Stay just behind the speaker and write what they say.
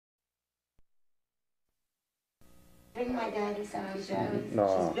bring my daddy some pajamas. No.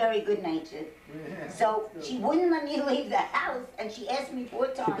 She's very good-natured. Yeah. So she wouldn't let me leave the house, and she asked me 4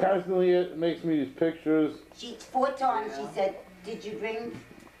 She times. constantly makes me these pictures. 4 times she said, did you bring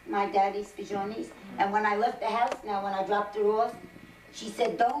my daddy's pajamas? And when I left the house now, when I dropped her off, she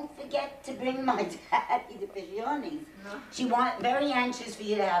said, don't forget to bring my daddy the pajamas. No. She very anxious for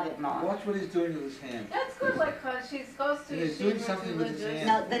you to have it, Mom. Watch what he's doing with his hand. That's good, like, she goes to He's doing something with his religious.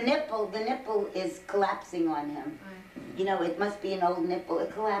 hand. No, the nipple is collapsing on him. Right. You know, it must be an old nipple.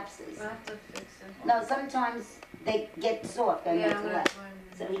 It collapses. We'll have to fix it. No, sometimes they get soft and they Yeah, I'm gonna collapse. find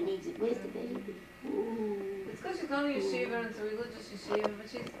So it. he needs it. Where's the baby? Ooh. It's because she's going to yeshiva and it's a religious yeshiva, but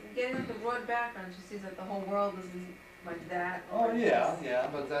she's getting like a broad background. She sees that the whole world isn't like that. Oh, like yeah, this. yeah,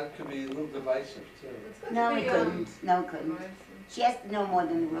 but that could be a little divisive too. It's good No, to it be, couldn't. No, it couldn't. divisive. She has to know more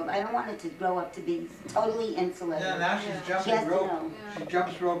than the world. I don't want her to grow up to be totally insulated. Yeah, now she's Yeah. She has jumping to rope. know. Yeah. She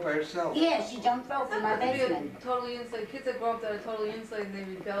jumps rope by herself. Yeah, she jumped rope It's in not my good to be basement. totally insulated. Kids that grow up that are totally insulated and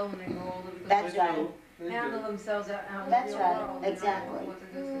they rebel when they grow older because That's they right. They do. handle themselves out in That's the right, real world. They don't know exactly. what to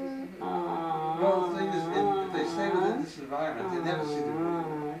do. Well, the thing is, if they stay within this environment, they never see the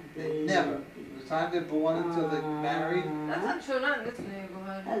world. They never. From the time they're born until they're married, That's not true, not in this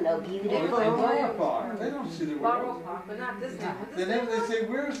neighborhood. Hello, well, they beautiful. grow apart. They don't see the Borough world. Park, but not this neighborhood. They This never, they neighborhood, say,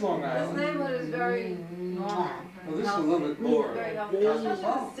 where's Long this Island? neighborhood is very normal. Well, this is a little bit more. Very healthy. Baby. Especially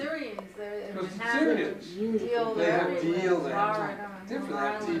the Syrians, they're in Because the Manhattan. Syrians, Deal, they have everywhere. deal, they have Florida, different, they Long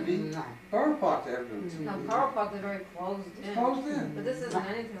have Island. TV. Borough Park, they have no TV. No, Borough Park, they're very closed in. It's closed in. But this isn't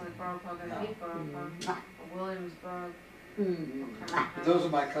anything like Borough Park. I hate Borough Park. Or Williamsburg. But those are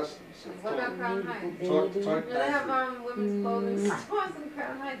my customers. What about Crown Heights? Talk Yeah, they have nicely. women's clothing stores in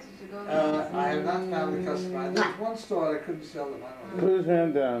Crown Heights. You should go there. I have not found the customer. There's one store I couldn't sell them. I don't know. Put his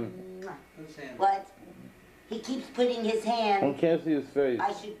hand down. Let's hand. What? He keeps putting his I hand. can't see his face.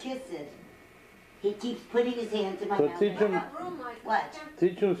 I should kiss it. He keeps putting his hand to my So mouth. teach I him- have room like What? I can't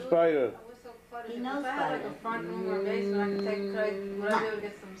Teach him do it. spider. I was so cluttered. He If knows I had like spider. a front room or a basement, I could take, would I be able to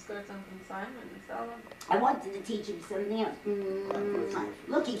get some skirts on consignment and sell them? I wanted to teach him something else.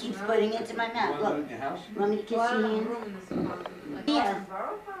 Look, he keeps putting it to my You mouth. want to do it Look. in your house? Want me to kiss Well, I your don't have hand? room in this apartment. Like, Yeah. in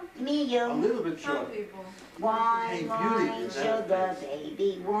Borough Park? Me, A you. little bit Some short. people. Wine, Hey, beauty, wine, is that sugar, face?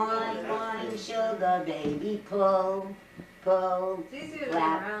 baby. Wine, wine, sugar, baby. Pull, pull. It's easier to be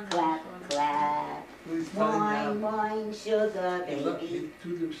Clap, around clap, than clap. Please tell him Wine, now. wine, sugar, He look, baby. he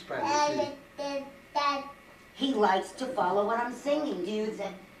to the spider. See? He likes to follow what I'm singing. Do you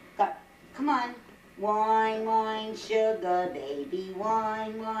think? Come on. Wine, wine, sugar, baby.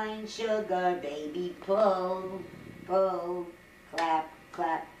 Wine, wine, sugar, baby. Pull, pull. Clap,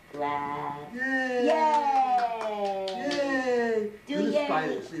 clap, clap. Yay! Yay! Yay! Do the yay.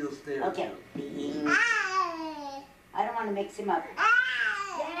 spider, so he'll stare at Okay. you. Beans. I don't want to mix him up.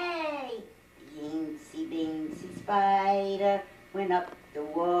 Yay! Beansy, beansy spider went up the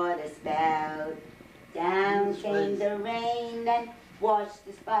water spout. Down came the rain and washed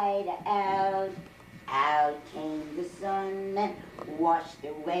the spider out. Out came the sun and washed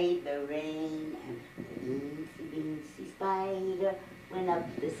away the rain. And the beansy, beansy spider went up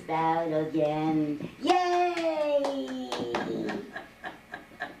the spout again. Yay!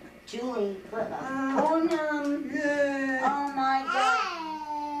 Julie, oh no! Yay! Oh my God!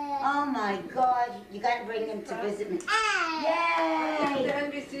 Oh my God! You gotta bring him to visit me. The Yay!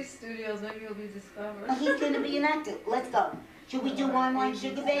 NBC studios, maybe you'll be discovered. Oh, he's gonna be an actor. Let's go. Should we do Wine, Wine,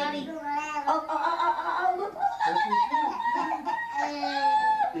 Sugar Baby? Oh, look.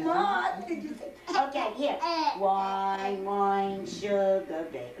 Mom, did you say? Okay, here. Wine, wine, sugar,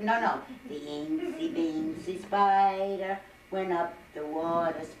 baby. No. Beansy, beansy spider went up the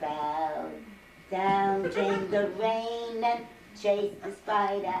water spout. Down came the rain and chased the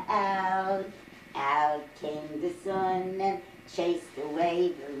spider out. Out came the sun and chased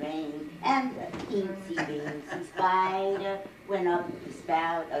away the rain. And the beansy, beansy spider went up the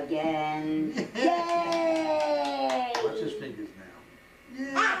spout again. Yay! Watch his fingers now.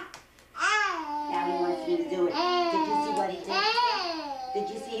 Yeah. Now he wants me to do it. Did you see what he did? Did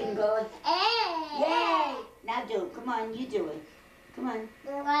you see him go? Yay! Now do it. Come on, you do it. Come on.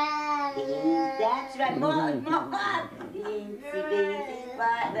 That's right. More. Beansy, beansy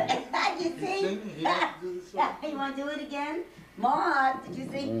spider. You He's see? singing. He wants to do the song. You want to do it again? Maud, did you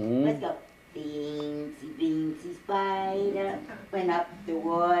see? Mhm. Let's go. Beansy, beansy spider went up the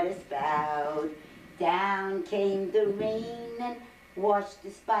water spout. Down came the rain and washed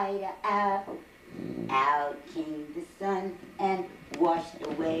the spider out. Out came the sun and washed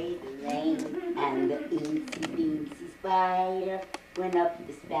away the rain. And the beansy, beansy spider went up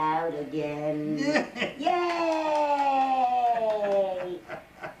the spout again. Yay!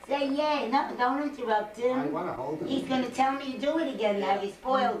 Say yeah. No, don't interrupt I him. wanna hold him. He's gonna tell me to do it again now. You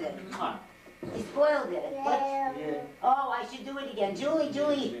spoiled it. You spoiled it. What? Oh, I should do it again. Julie,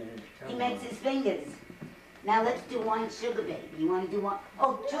 Julie. He makes his fingers. Now let's do wine sugar, baby. You wanna do one?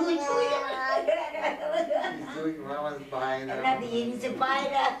 Oh, Julie, Julie. He's doing Rowan's behind her. Another eating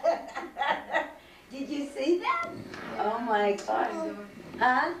spider. Did you see that? Oh my God.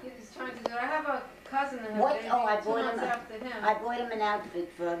 Huh? He's trying to do it. I have a cousin that has What? baby Oh, I 2 bought months him. after him. I bought him an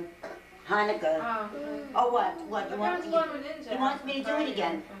outfit for Hanukkah. Oh, Oh, what? What? I You want? got him a ninja. He wants me to do it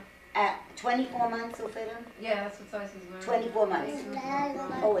again. 24 months will fit him. Yeah, that's what size he's wearing. 24 months.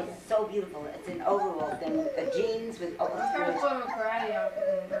 Oh, it's so beautiful. It's an overall thing with jeans with. Oh, I was trying to it's put him a karate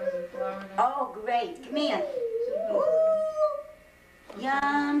outfit and there was a flower in it. oh, great. Come here. Ooh.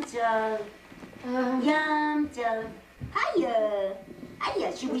 Yum Tov. Yum Tov. Hiya.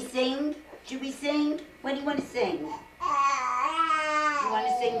 Hiya. Should we sing? Should we sing? What do you want to sing? You want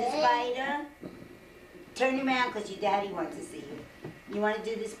to sing the spider? Turn around because your daddy wants to see you. You want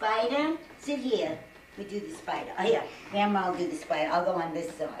to do the spider? Sit here. We do the spider. Oh, yeah. Grandma will do the spider. I'll go on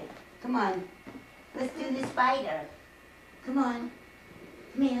this side. Come on. Let's do the spider. Come on.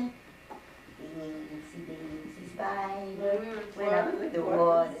 Come here. Beansy, beansy spider. Went up the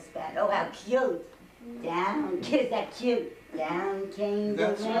water spout. Oh, how cute. Down. Is that cute? Down came the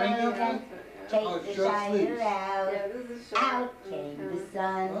That's right. rain. Oh, Chased the short spider sleeves. out. Yeah, this is short. Out came the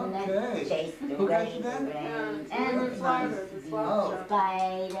sun. Okay. Chased the Who got rain. you The that? rain. Yeah, we were And flowers, the it's flower shop.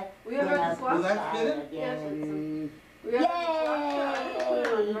 spider. We have at the Will swap that shop. fit him? Yes, Again. We have at the swap shop. I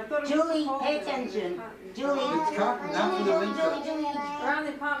thought it was Julie, folded. pay attention. Julie. It's cotton, not for the Julie, winter. Julie. Around the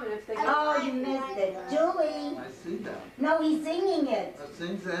apartment if they get. Oh, you missed it. Julie. I see that. No, he's singing it. That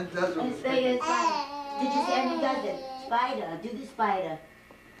sings and does what And he's say thinking. it's did you say he does it? Spider, do the spider.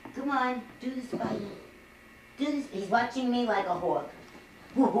 Come on, do the spider. Do this. He's watching me like a hawk.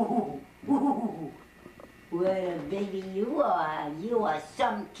 What a baby you are. You are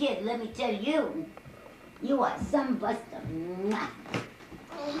some kid, let me tell you. You are some buster. Mwah.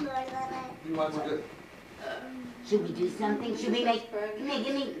 He wants a good. Should we do something? Should we make, come here,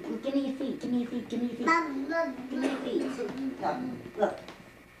 give me your feet, give me your feet, give me your feet. Give me your feet. Look,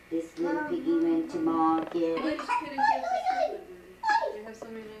 this little piggy went to market. Which kitty gives us food? They have so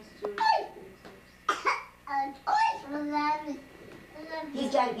many nice Jewish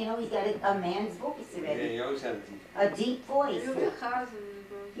He's got, you know, he's got a man's voice Yeah, already. he always had A deep voice. He'll get cars and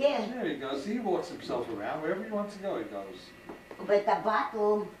Yeah, There he goes. He walks himself around. Wherever he wants to go, he goes. but the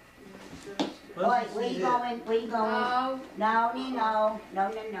bottle. Oi, where you going? Where you going? No, No, no, no,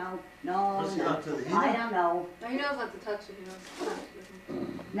 no, no, What's he no. up to, the I heater? don't know. no, he knows not to touch it, he knows to touch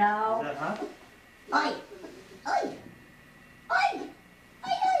it. No. Is that hot? Oi, oi, oi, oi,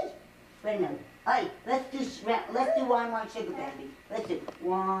 oi. Wait a minute. Oi, let's do wine, sugar, baby. Let's do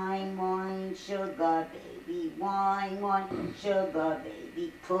wine, sugar, baby. Wine, sugar,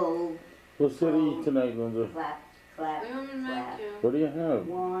 baby. Pull, What's that eat tonight, Linda? clap, clap, I want to clap. make you. What do you have?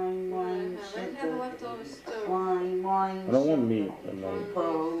 Wine, I have sugar. leftover stew. Wine, I don't want sugar, meat baby. tonight.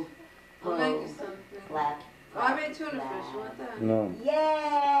 Pull, I'll make pull, you something. clap. Oh, I made tuna fish, you want that? No.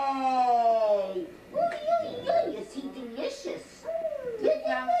 Yay! Ooh, is he delicious? You're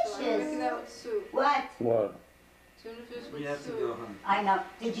I'm making delicious. that with soup. What? What? Tuna fish We with have to soup. go, honey. I know.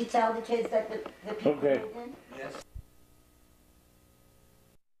 Did you tell the kids that the people Okay. moved in? Yes.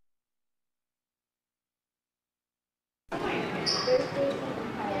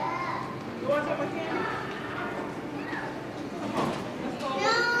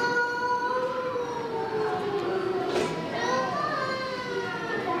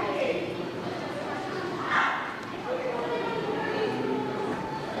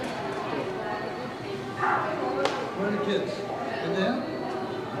 Where are the kids? In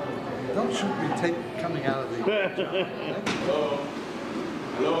there? Don't shoot me, tape coming out of the. Hello.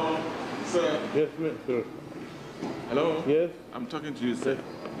 Hello, sir. Yes, sir. Hello. Yes? I'm talking to you, sir.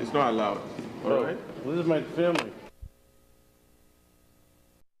 It's not allowed. All Oh, right. this is my family.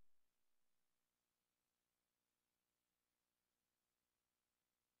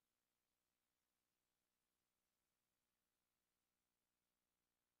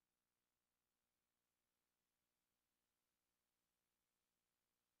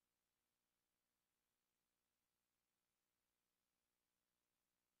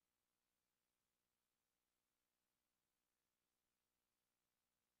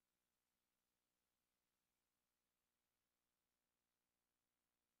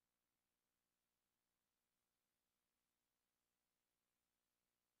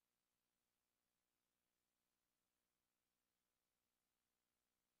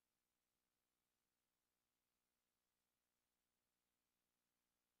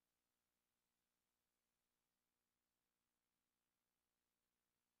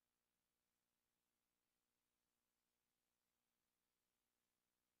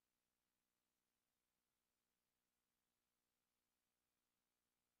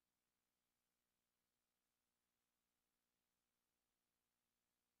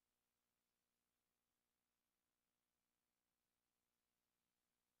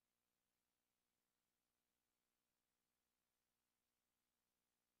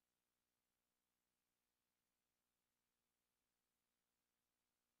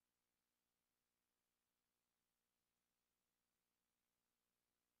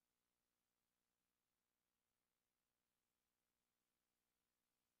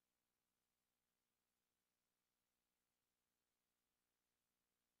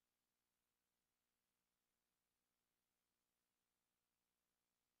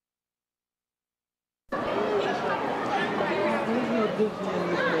 Disney in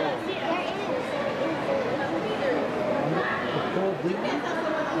this mall? It's called Disney?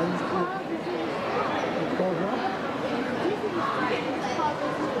 It's called what?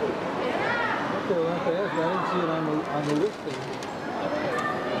 Okay, well, I have to ask. I didn't see it on the listing.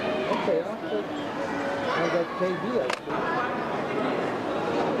 Okay, I'll check. I got KB, I think.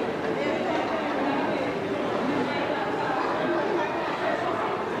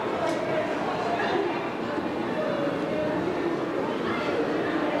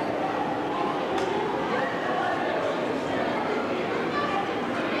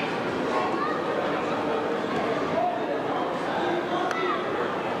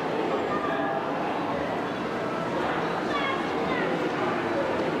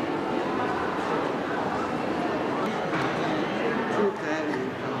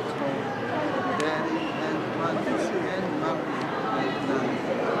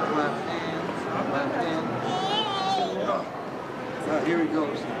 Here he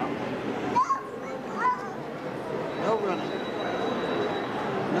goes now. No running.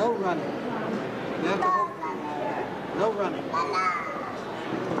 No running. You have to hold. No running.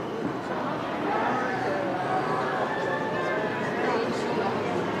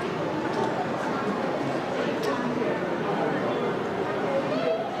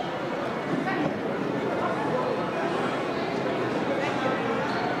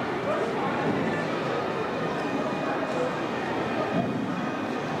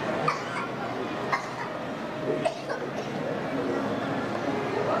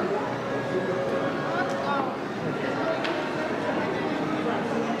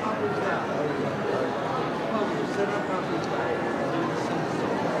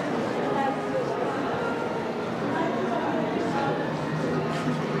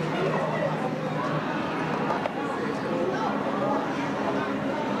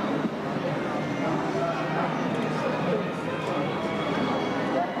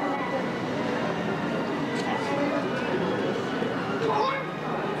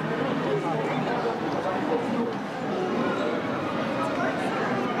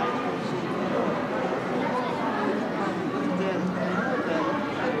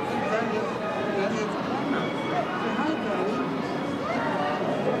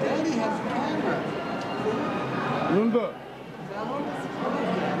 Linda.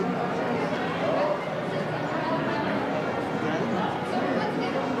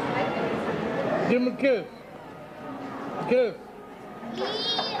 Give him a kiss. Kiss.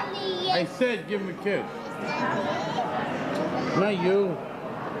 I said give him a kiss. Not you.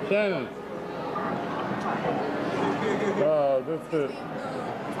 Shannon. Oh, that's it.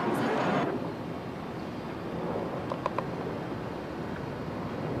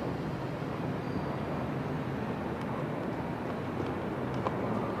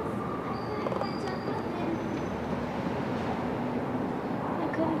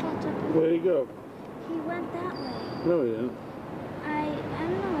 Where'd he go? He went that way. No, he didn't. I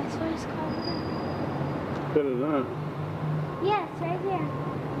don't know, I saw his car there. Better not. Yes, right there.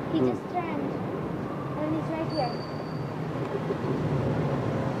 He just turned. And he's right here.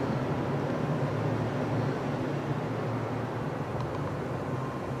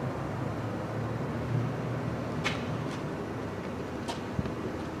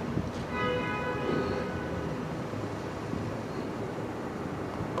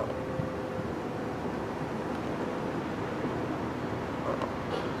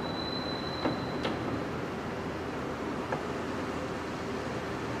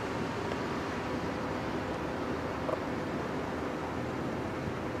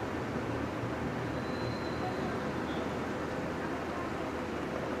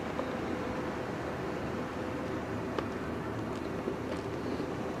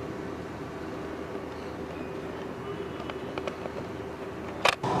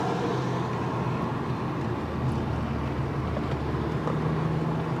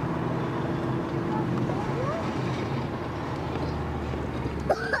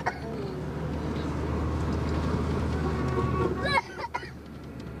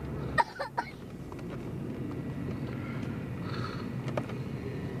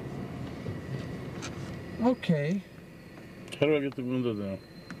 Okay. How do I get the window down?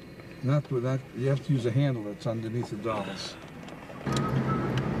 Not with that. You have to use a handle that's underneath the dolls.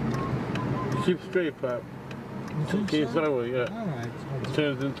 Keep straight, Pop. You think Okay, so? sideways, yeah. All right. It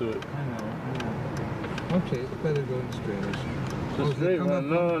turns into it. I know. Okay, it's better going straight. The straight one?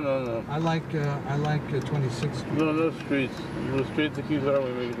 No. I like 26th Street. No streets. You go straight to Keys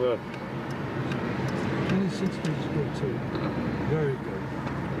Highway, make it left. 26th Street's good too. Very good.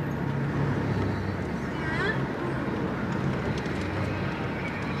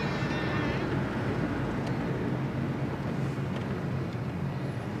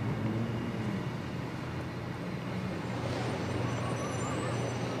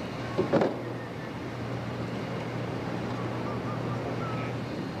 There's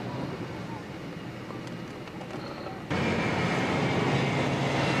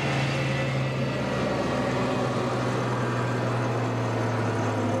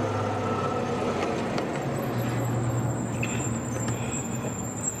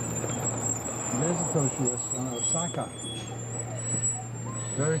a kosher restaurant, Osaka.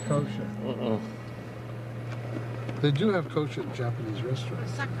 Very kosher. They do have kosher Japanese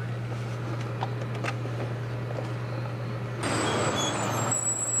restaurants.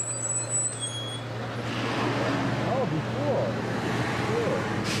 Oh, before.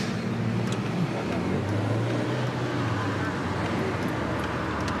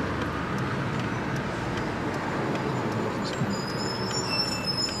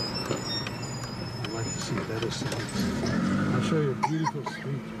 I'd like to see better sights. I'll show you a beautiful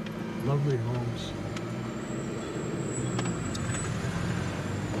street, lovely homes.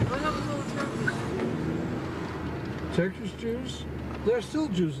 Turkish Jews? There are still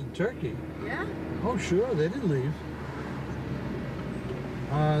Jews in Turkey. Yeah? Oh, sure, they didn't leave.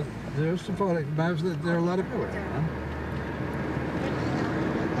 There's Sephardic Babs, there are a lot of people around.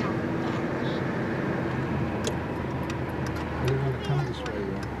 I didn't want to come this way,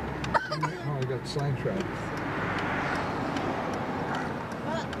 though. Oh, I got sidetracked.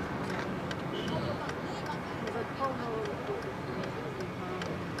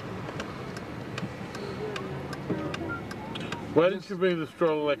 Why didn't you bring the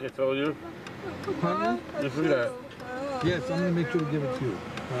stroller like I told you? Pardon? You forgot. Yes, I'm going to make sure to give it to you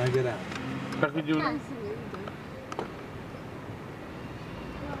when I get out. How could you? No,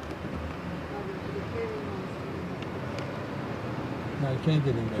 I can't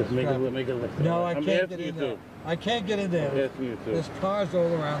get in there. Just make it look. No, I I'm can't asking get in you there. to. I can't get in there. I'm asking you to. There's cars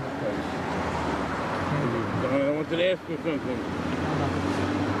all around the place. I wanted to ask you something.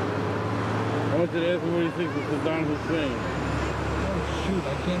 I wanted to ask you what do you think of Saddam Hussein? Oh shoot,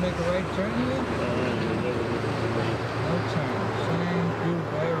 I can't make a right turn here? No turn. Thank you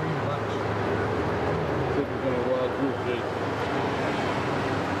very much. This is on a wild goose chase.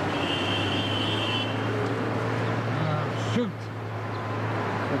 Shoot!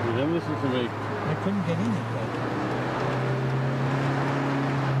 Okay, then listen to me. I couldn't get in at that time.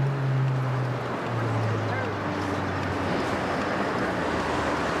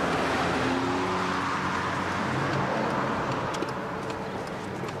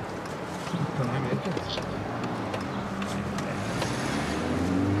 Can I make it?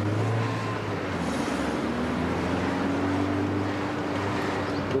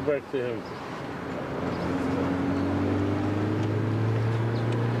 Go back to him.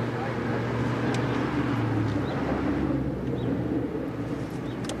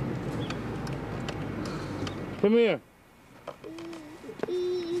 Come here.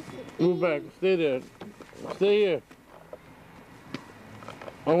 Move back. Stay there. Stay here.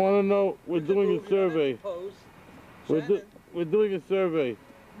 I want to know, we're doing a survey. We're doing a survey.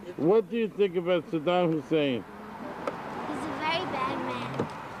 What do you think about Saddam Hussein? He's a very bad man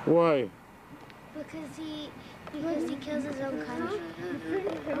Why? because he kills his own country.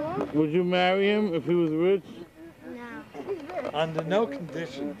 Would you marry him if he was rich? No. Under no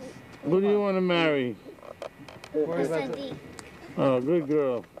conditions. Who do you want to marry? Sadiq. Oh, good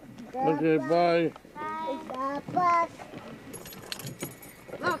girl. Okay, bye. Bye.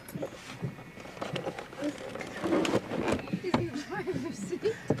 Look. He's in the driver's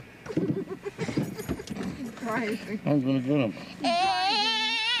seat. He's driving. I'm gonna get him.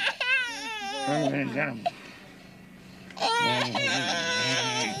 I'm gonna get him.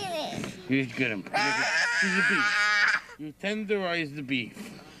 You get him. He's a beef. You tenderize the beef.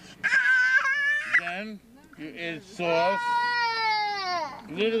 Then you add sauce.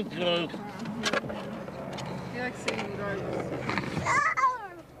 Little sauce. He likes sitting in the driver's seat.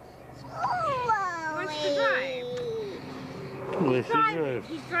 He wants to drive. Let's drive.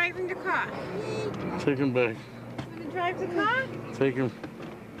 He's driving the car. Take him back. You want to drive the car? Take him.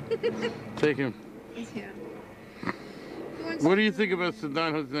 Take him. Yeah. What do you think about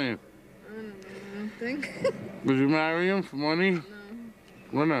Saddam Hussein? I don't think. Would you marry him for money? No.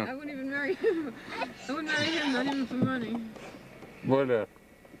 Why not? I wouldn't even marry him. I wouldn't marry him, not even for money. Why not?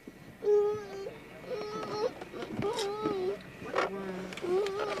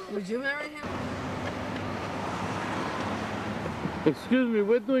 Would you marry him? Excuse me,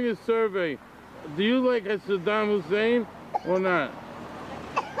 we're doing a survey. Do you like Saddam Hussein or not?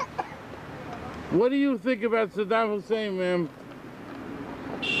 What do you think about Saddam Hussein, ma'am?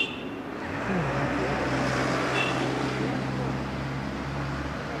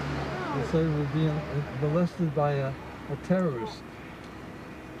 They say we're being molested by a terrorist.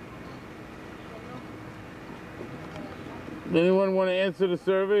 Anyone want to answer the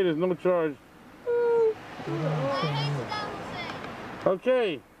survey? There's no charge.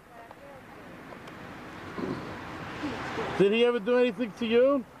 Okay. Did he ever do anything to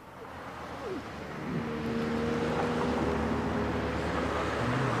you?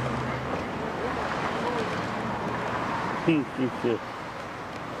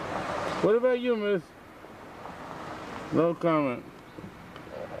 What about you, miss? No comment.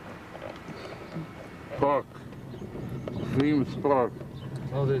 Park. Famous park.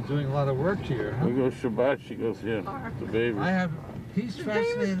 Oh, they're doing a lot of work here, huh? We go Shabbat, she goes here. The baby. He's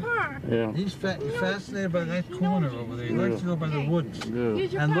fascinated. Yeah. He's fascinated by that corner over there. He likes to go by the woods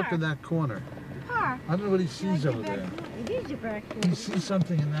and look at that corner. I don't know what he sees over there. He sees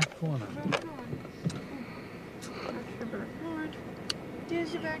something in that corner.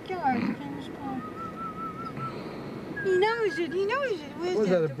 There's your backyard. Famous park. He knows it. He knows it. Where's Was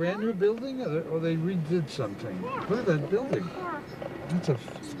that a brand new building, or they redid something? Yeah. Look at that building.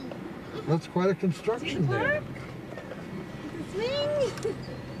 That's quite a construction there. The swing.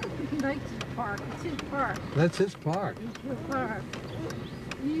 He likes his park. It's his park. That's his park. It's your park.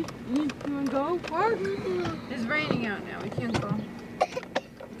 You want to go park? It's raining out now. We can't go.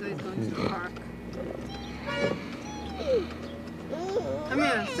 So he's going to the park. Come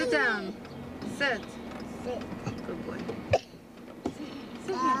here. Sit down. Sit. Good boy.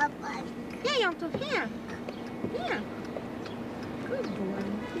 Sit here. Yeah, Yom here. Here. Good boy.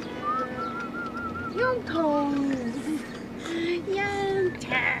 Yom Tov. Yom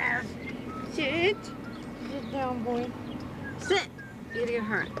Tov. Sit. Sit down, boy. Sit. You're gonna get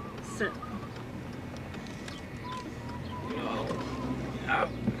hurt. Sit.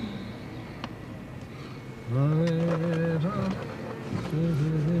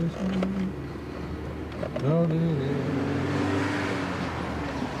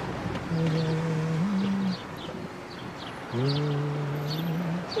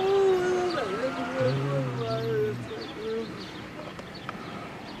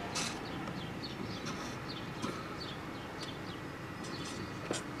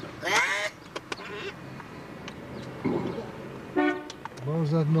 What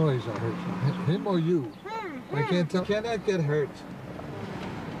was that noise I heard from him or you? I can't tell. Cannot get hurt.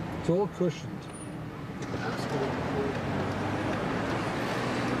 It's all cushioned.